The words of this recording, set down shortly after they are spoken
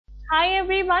Hi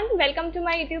everyone, welcome to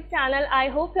my YouTube channel. I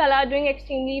hope you all are doing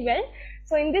extremely well.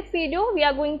 So in this video, we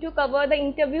are going to cover the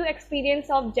interview experience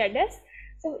of JDS.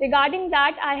 So regarding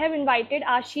that, I have invited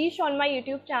Ashish on my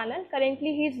YouTube channel.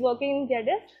 Currently, he is working in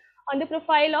JDS on the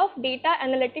profile of Data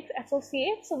Analytics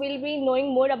Associate. So we'll be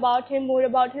knowing more about him, more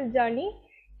about his journey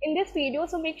in this video.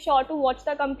 So make sure to watch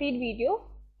the complete video.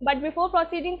 But before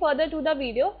proceeding further to the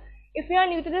video, if you are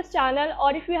new to this channel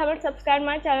or if you haven't subscribed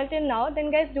my channel till now, then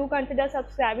guys do consider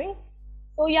subscribing.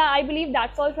 So yeah, I believe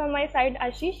that's all from my side.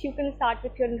 Ashish, you can start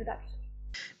with your introduction.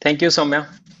 Thank you, Soumya,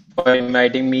 for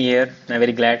inviting me here. I'm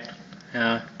very glad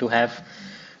to have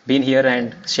been here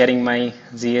and sharing my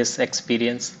GS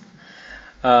experience.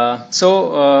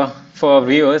 For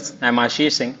viewers, I'm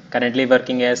Ashish Singh, currently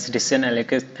working as Decision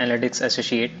Analytics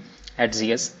Associate at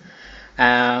GS.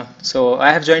 So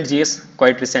I have joined GS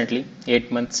quite recently,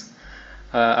 8 months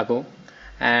ago,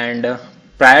 and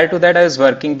prior to that I was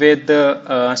working with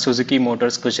Suzuki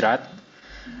Motors Gujarat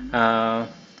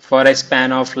for a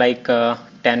span of like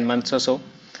 10 months or so,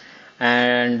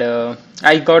 and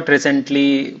I got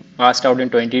recently passed out in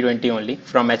 2020 only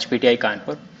from HPTI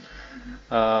Kanpur.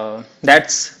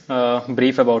 That's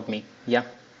brief about me. Yeah,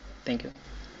 thank you.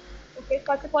 Okay,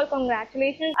 first of all,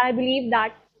 congratulations. I believe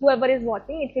that whoever is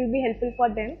watching, it will be helpful for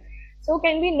them. So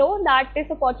can we know that this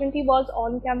opportunity was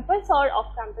on campus or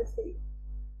off campus for you?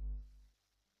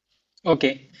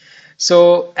 Okay,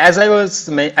 so as I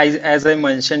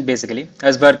mentioned, basically I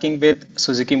was working with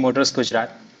Suzuki Motors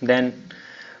Gujarat. Then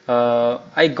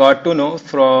I got to know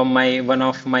from one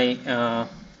of my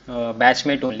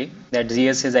batchmate only that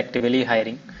GS is actively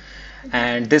hiring,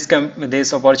 and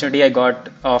this opportunity I got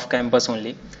off campus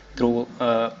only through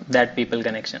that people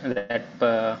connection, that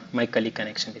my colleague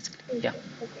connection, basically. Yeah.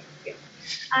 Okay, okay.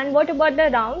 And what about the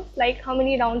rounds? Like how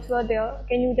many rounds were there?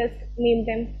 Can you just name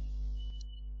them?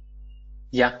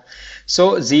 Yeah,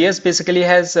 so GS basically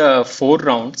has 4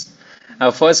 rounds.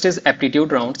 First is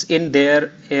aptitude rounds. In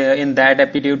that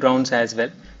aptitude rounds as well,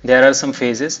 there are some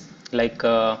phases like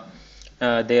there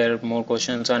are more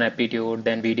questions on aptitude,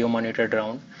 then video monitored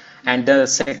round, and the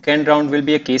second round will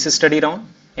be a case study round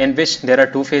in which there are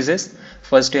 2 phases.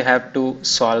 First, you have to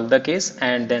solve the case,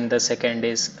 and then the second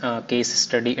is case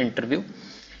study interview.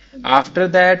 After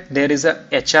that, there is a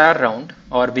HR round,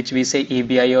 or which we say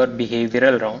EBI or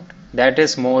behavioral round. That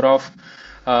is more of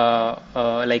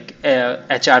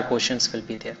HR questions will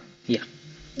be there. Yeah.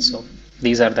 So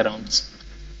these are the rounds.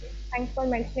 Thanks for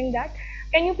mentioning that.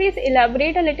 Can you please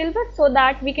elaborate a little bit so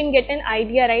that we can get an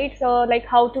idea, right? So like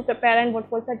how to prepare and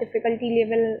what was the difficulty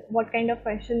level, what kind of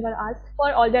questions were asked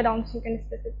for all the rounds you can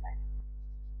specify.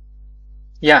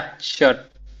 Yeah, sure.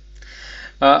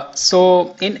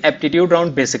 So in aptitude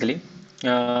round, basically,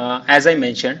 as I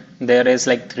mentioned, there is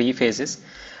like 3 phases.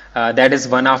 That is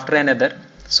one after another.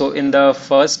 So in the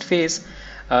first phase,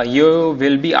 you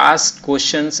will be asked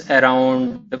questions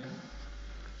around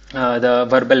the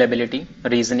verbal ability,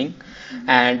 reasoning,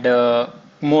 and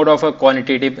more of a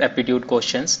quantitative aptitude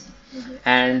questions.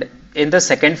 And in the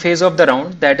second phase of the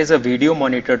round, that is a video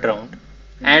monitored round,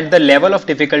 and the level of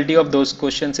difficulty of those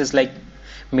questions is like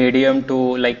medium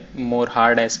to like more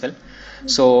hard as well.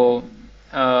 So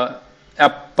a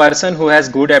person who has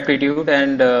good aptitude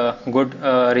and good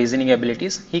reasoning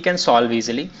abilities, he can solve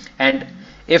easily, and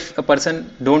if a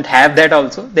person don't have that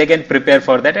also, they can prepare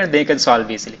for that and they can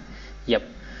solve easily. Yep.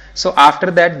 So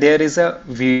after that, there is a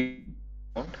video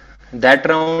round. That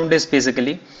round is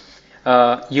basically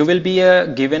you will be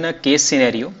given a case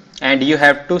scenario and you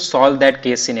have to solve that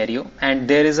case scenario, and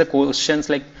there is a questions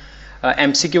like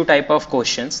MCQ type of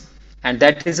questions, and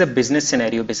that is a business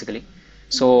scenario basically.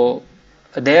 So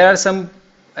there are some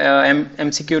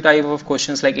MCQ type of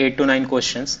questions like 8 to 9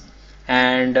 questions,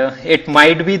 and it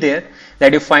might be there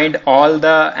that you find all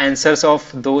the answers of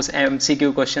those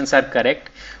MCQ questions are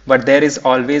correct, but there is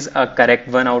always a correct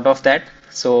one out of that.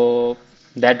 So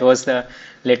that was the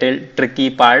little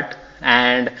tricky part.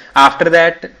 And after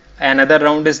that, another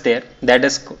round is there, that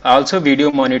is also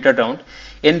video monitored round,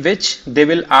 in which they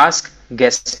will ask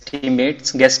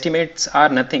guesstimates. Guesstimates are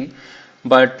nothing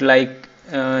but like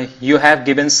you have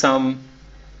given some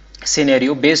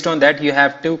scenario, based on that you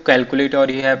have to calculate or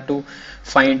you have to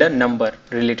find a number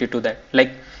related to that.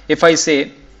 Like if I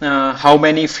say how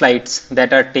many flights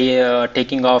that are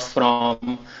taking off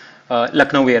from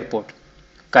Lucknow airport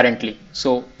currently,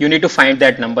 so you need to find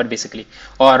that number basically,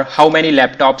 or how many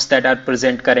laptops that are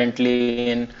present currently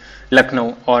in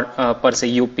Lucknow or per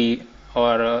se UP,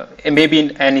 or maybe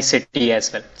in any city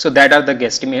as well. So that are the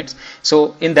guesstimates.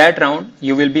 So in that round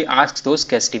you will be asked those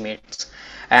guesstimates,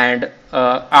 and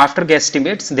after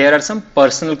guesstimates there are some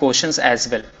personal questions as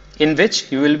well, in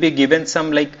which you will be given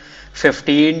some like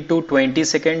 15 to 20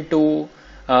 seconds to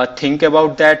think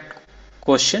about that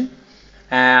question.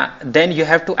 Then you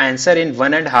have to answer in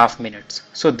 1.5 minutes.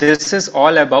 So this is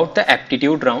all about the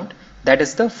aptitude round. That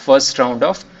is the first round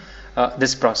of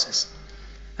this process.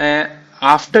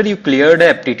 After you clear the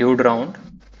aptitude round,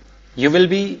 you will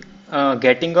be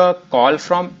getting a call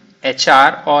from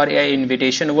HR or an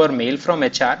invitation over mail from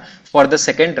HR for the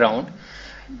second round.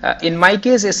 In my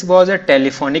case, it was a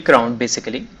telephonic round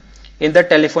basically. In the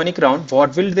telephonic round,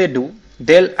 what will they do?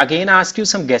 They'll again ask you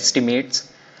some guesstimates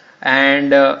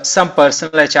and some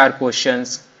personal HR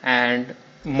questions and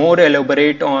more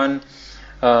elaborate on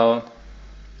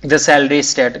the salary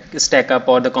stack up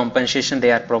or the compensation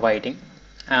they are providing.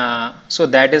 So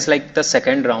that is like the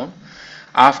second round.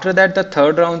 After that, the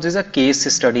third round is a case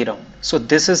study round. So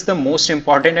this is the most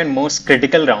important and most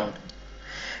critical round.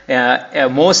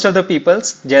 Most of the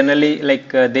peoples generally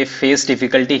they face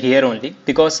difficulty here only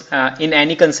because in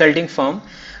any consulting firm,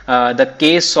 the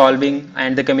case solving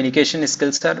and the communication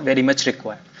skills are very much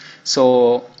required. So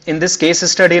in this case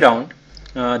study round,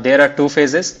 there are two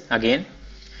phases again.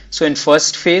 So in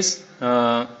first phase,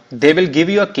 they will give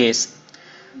you a case,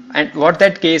 and what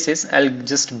that case is, I'll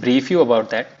just brief you about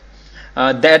that.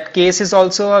 That case is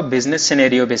also a business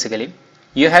scenario basically.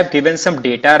 You have given some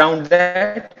data around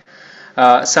that,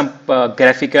 some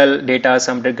graphical data,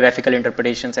 some graphical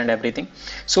interpretations and everything.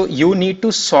 So you need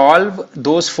to solve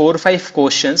those 4 or 5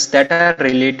 questions that are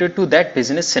related to that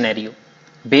business scenario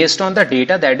based on the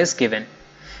data that is given.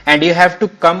 And you have to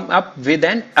come up with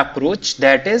an approach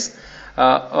that is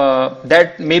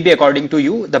that may be according to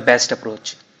you the best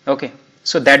approach. Okay,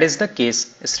 so that is the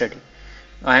case study.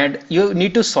 And you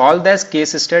need to solve this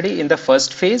case study in the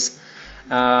first phase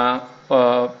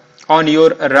on your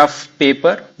rough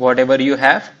paper, whatever you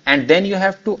have, and then you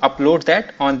have to upload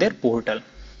that on their portal.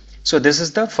 So this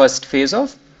is the first phase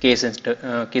of case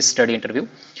study interview.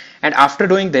 And after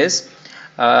doing this,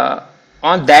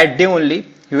 on that day only,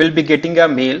 you will be getting a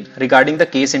mail regarding the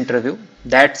case interview.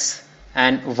 That's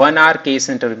an 1 hour case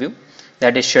interview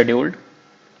that is scheduled.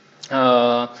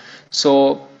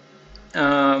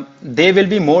 They will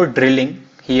be more drilling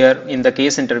here in the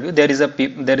case interview. There is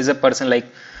a person like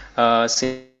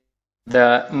say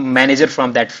the manager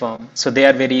from that firm. So they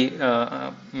are very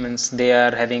they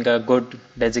are having a good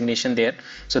designation there.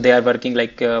 So they are working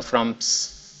like from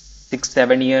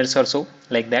 6-7 years or so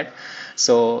like that.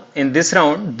 So in this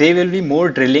round, they will be more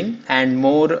drilling and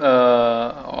more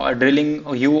drilling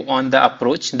you on the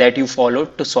approach that you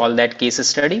followed to solve that case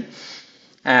study.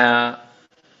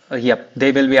 Yep,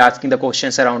 they will be asking the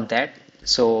questions around that.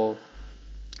 So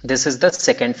this is the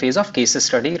second phase of case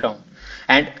study round,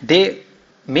 and they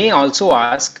may also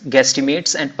ask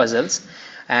guesstimates and puzzles.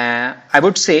 I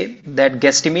would say that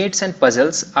guesstimates and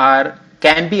puzzles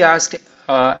can be asked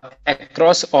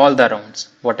across all the rounds,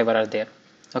 whatever are there.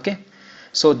 Okay,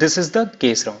 so this is the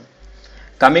case round.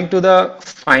 Coming to the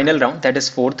final round, that is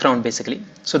fourth round basically.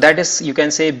 So that is, you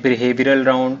can say, behavioral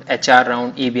round, HR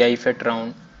round, EBI fit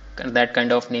round. That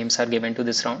kind of names are given to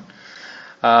this round.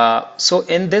 So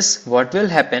in this, what will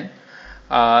happen?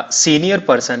 Senior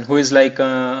person who is like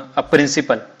a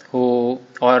principal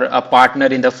or a partner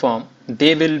in the firm,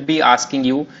 they will be asking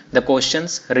you the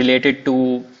questions related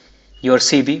to your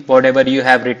CV, whatever you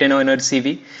have written on your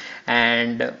CV,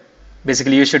 and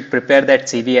basically you should prepare that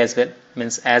CV as well,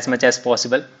 means as much as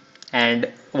possible, and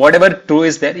whatever true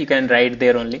is there you can write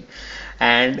there only.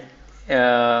 And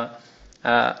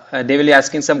they will be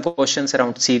asking some questions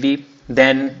around CV,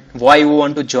 then why you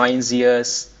want to join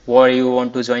ZS, why you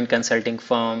want to join consulting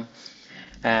firm,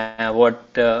 what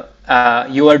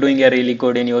you are doing a really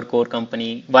good in your core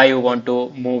company, why you want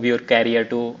to move your career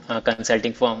to a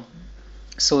consulting firm.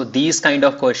 So these kind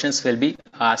of questions will be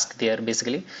asked there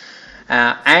basically.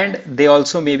 And they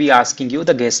also may be asking you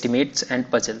the guesstimates and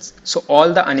puzzles. So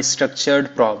all the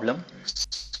unstructured problem.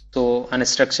 So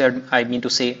unstructured, I mean to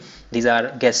say, these are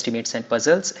guesstimates and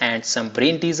puzzles and some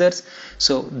brain teasers.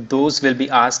 So those will be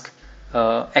asked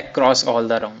across all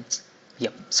the rounds.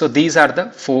 Yep. So these are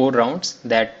the 4 rounds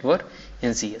that were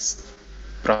in CS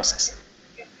process.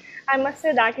 I must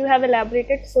say that you have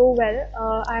elaborated so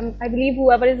well. I believe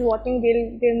whoever is watching,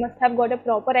 they must have got a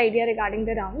proper idea regarding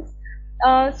the rounds.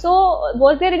 So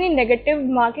was there any negative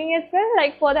marking as well?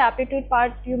 Like for the aptitude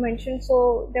part you mentioned,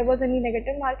 so there was any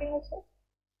negative marking also?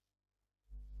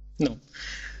 No,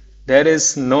 there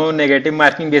is no negative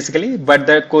marking basically, but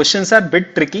the questions are a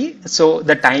bit tricky. So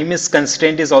the time is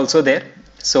constraint is also there.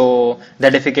 So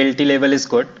the difficulty level is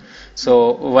good.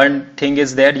 So one thing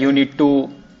is that you need to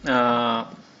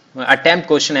attempt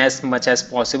question as much as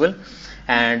possible,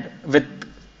 and with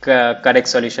correct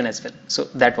solution as well. So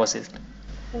that was it.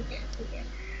 Okay, okay.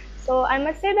 So I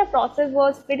must say the process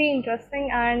was pretty interesting,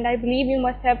 and I believe you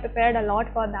must have prepared a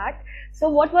lot for that. So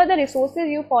what were the resources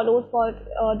you followed for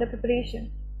the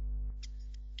preparation?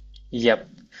 Yep.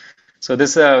 So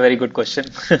this is a very good question.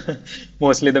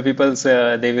 Mostly the people's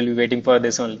they will be waiting for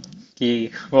this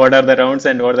only. What are the rounds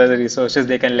and what are the resources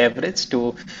they can leverage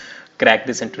to crack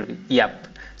this interview? Yep.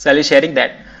 So I'll be sharing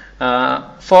that.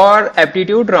 For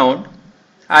aptitude round,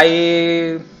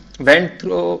 I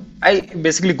I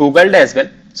basically Googled as well.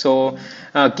 So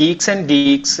Geeks and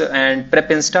Geeks and Prep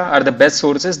Insta are the best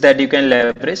sources that you can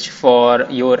leverage for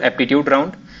your aptitude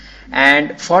round.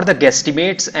 And for the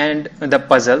guesstimates and the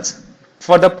puzzles,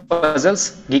 for the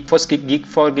puzzles, Geek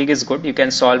for Gig is good. You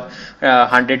can solve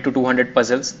 100 to 200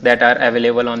 puzzles that are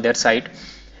available on their site.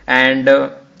 And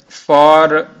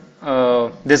for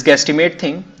this guesstimate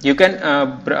thing, you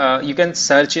can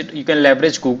search it. You can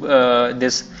leverage Google,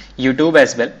 this YouTube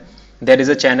as well. There is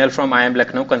a channel from I Am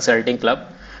Lucknow Consulting Club.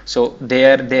 So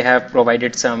there they have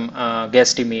provided some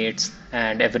guesstimates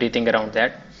and everything around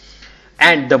that.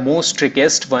 And the most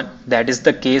trickiest one, that is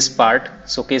the case part.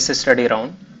 So case study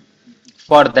round.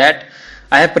 For that,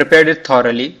 I have prepared it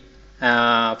thoroughly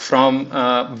from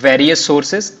various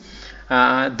sources.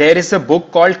 There is a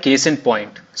book called Case in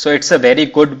Point. So it's a very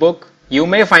good book. You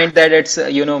may find that it's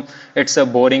it's a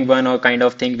boring one or kind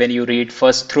of thing when you read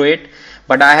first through it.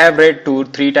 But I have read 2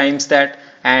 3 times that,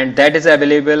 and that is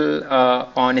available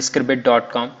on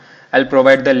scribit.com. I'll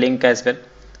provide the link as well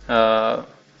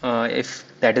if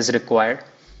that is required.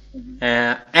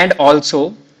 And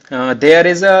also there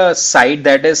is a site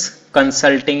that is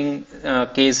consulting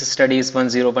case studies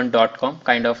 101.com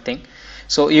kind of thing.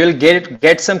 So you will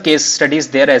get some case studies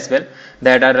there as well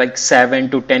that are like 7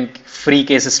 to 10 free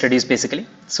case studies basically.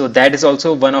 So that is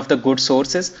also one of the good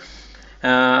sources.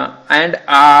 And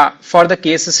for the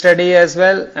case study as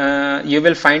well, you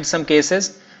will find some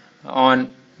cases on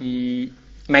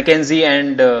McKinsey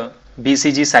and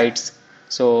BCG sites.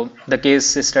 So the case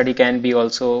study can be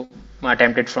also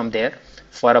attempted from there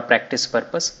for a practice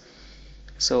purpose.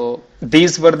 So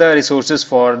these were the resources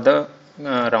for the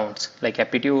rounds, like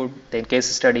aptitude, then case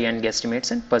study and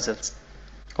guesstimates and puzzles.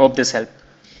 Hope this helped.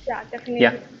 Yeah, definitely.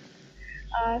 Yeah.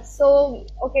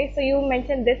 Okay, so you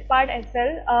mentioned this part as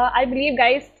well. I believe,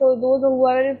 guys, so those who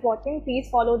are watching, please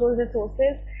follow those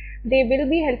resources. They will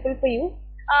be helpful for you.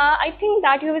 I think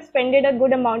that you have spent a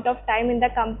good amount of time in the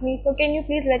company. So can you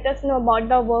please let us know about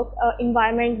the work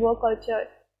environment, work culture?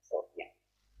 So yeah.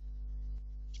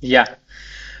 Yeah.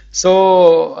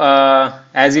 So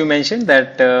as you mentioned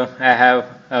that I have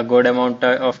a good amount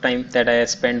of time that I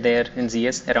spent there in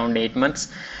ZS, around 8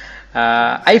 months.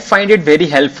 I find it very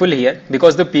helpful here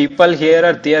because the people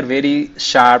here they are very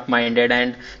sharp minded,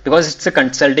 and because it's a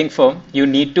consulting firm, you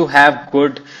need to have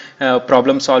good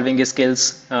problem solving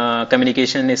skills,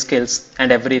 communication skills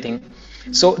and everything.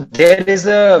 So there is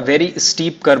a very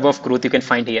steep curve of growth you can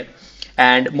find here.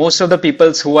 And most of the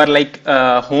peoples who are like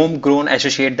homegrown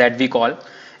associate that we call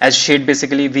associate,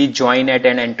 basically we join at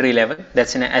an entry level,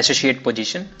 that's an associate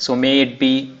position. So may it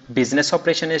be business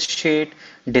operation associate,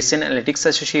 decision analytics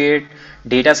associate,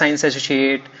 data science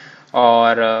associate,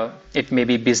 or it may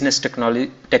be business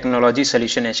technology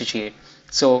solution associate.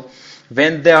 So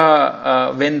when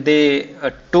they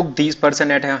took these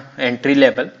person at an entry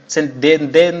level, then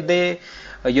they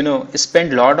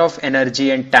spend a lot of energy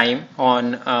and time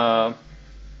on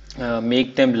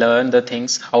make them learn the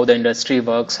things, how the industry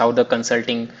works, how the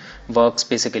consulting works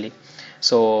basically.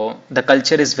 So the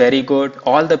culture is very good,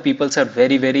 all the peoples are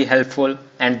very very helpful,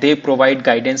 and they provide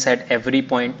guidance at every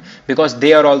point, because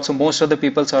they are also, most of the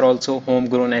peoples are also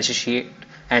homegrown associate,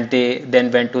 and they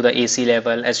then went to the AC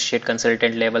level, associate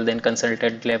consultant level, then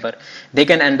consultant level. They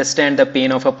can understand the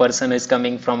pain of a person who is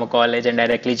coming from a college and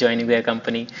directly joining their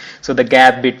company. So the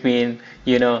gap between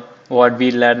what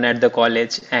we learn at the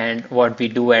college and what we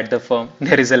do at the firm,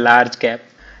 there is a large gap.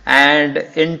 And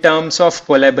in terms of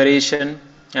collaboration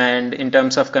and in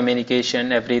terms of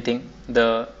communication, everything,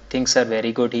 the things are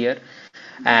very good here,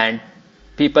 and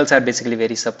people are basically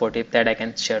very supportive, that I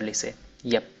can surely say.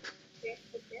 Yep. Okay,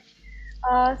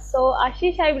 okay. So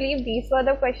Ashish, I believe these were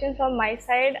the questions from my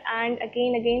side, and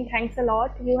again thanks a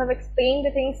lot. You have explained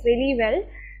the things really well.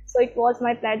 So it was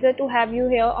my pleasure to have you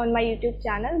here on my YouTube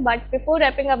channel. But before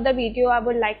wrapping up the video, I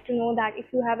would like to know that if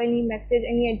you have any message,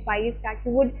 any advice that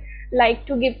you would like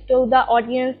to give to the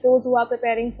audience, those who are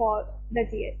preparing for the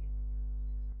GS.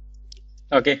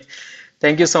 Okay.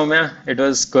 Thank you, Soumya. It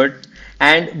was good.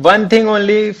 And one thing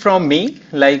only from me,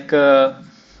 like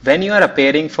when you are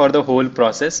appearing for the whole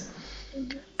process,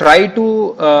 try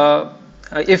to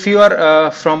if you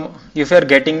are if you are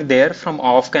getting there from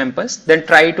off campus, then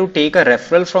try to take a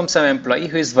referral from some employee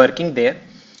who is working there.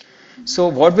 So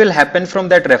what will happen from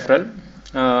that referral?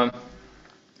 Uh,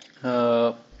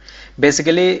 uh,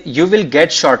 Basically, you will get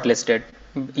shortlisted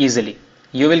easily.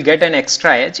 You will get an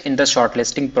extra edge in the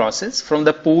shortlisting process from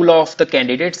the pool of the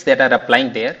candidates that are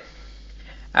applying there.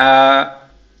 Uh,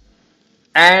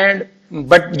 and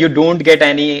but you don't get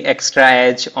any extra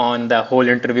edge on the whole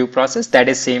interview process. That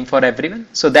is same for everyone.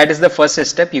 So that is the first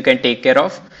step you can take care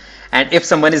of. And if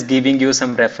someone is giving you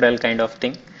some referral kind of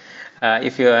thing,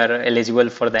 if you are eligible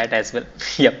for that as well.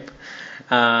 Yep.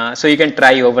 So you can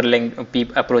try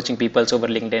approaching people over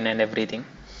LinkedIn and everything.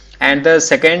 And the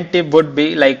second tip would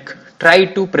be like try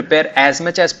to prepare as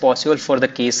much as possible for the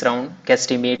case round,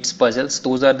 estimates, puzzles.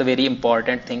 Those are the very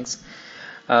important things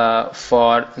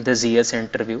for the ZS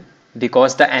interview,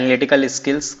 because the analytical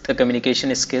skills, the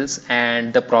communication skills,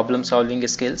 and the problem solving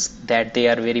skills that they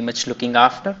are very much looking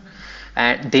after,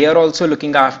 and they are also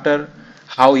looking after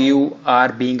how you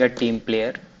are being a team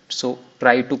player. So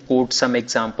try to quote some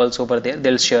examples over there.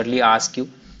 They'll surely ask you.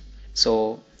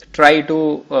 So try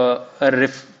to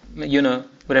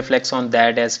reflect on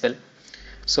that as well.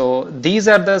 So these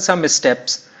are the some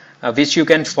steps which you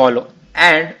can follow.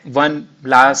 And one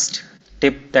last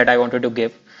tip that I wanted to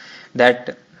give,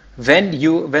 that when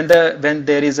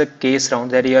there is a case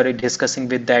round that you are discussing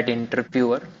with that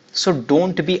interviewer, so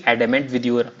don't be adamant with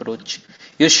your approach.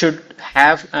 You should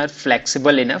have a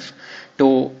flexible enough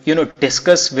to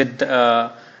discuss with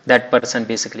that person,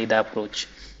 basically the approach,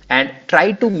 and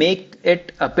try to make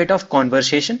it a bit of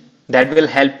conversation that will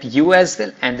help you as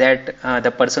well, and that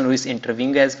the person who is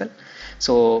interviewing as well.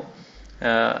 So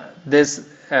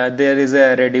there is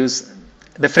a reduce,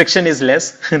 the friction is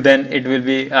less, then it will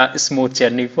be a smooth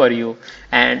journey for you,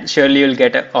 and surely you'll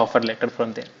get an offer letter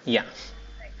from there. Yeah,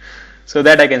 so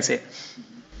that I can say.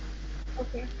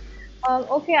 Okay.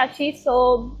 Okay, Ashish.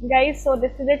 So, guys, so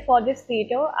this is it for this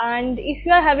video. And if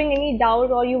you are having any doubt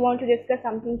or you want to discuss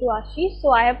something to Ashish, so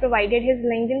I have provided his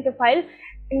LinkedIn profile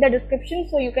in the description.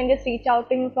 So you can just reach out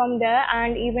to him from there.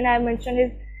 And even I have mentioned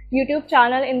his YouTube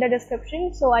channel in the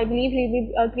description. So I believe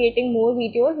he'll be creating more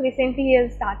videos. Recently, he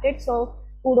has started. So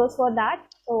kudos for that.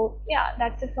 So yeah,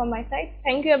 that's it from my side.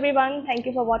 Thank you, everyone. Thank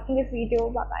you for watching this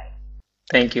video. Bye bye.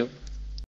 Thank you.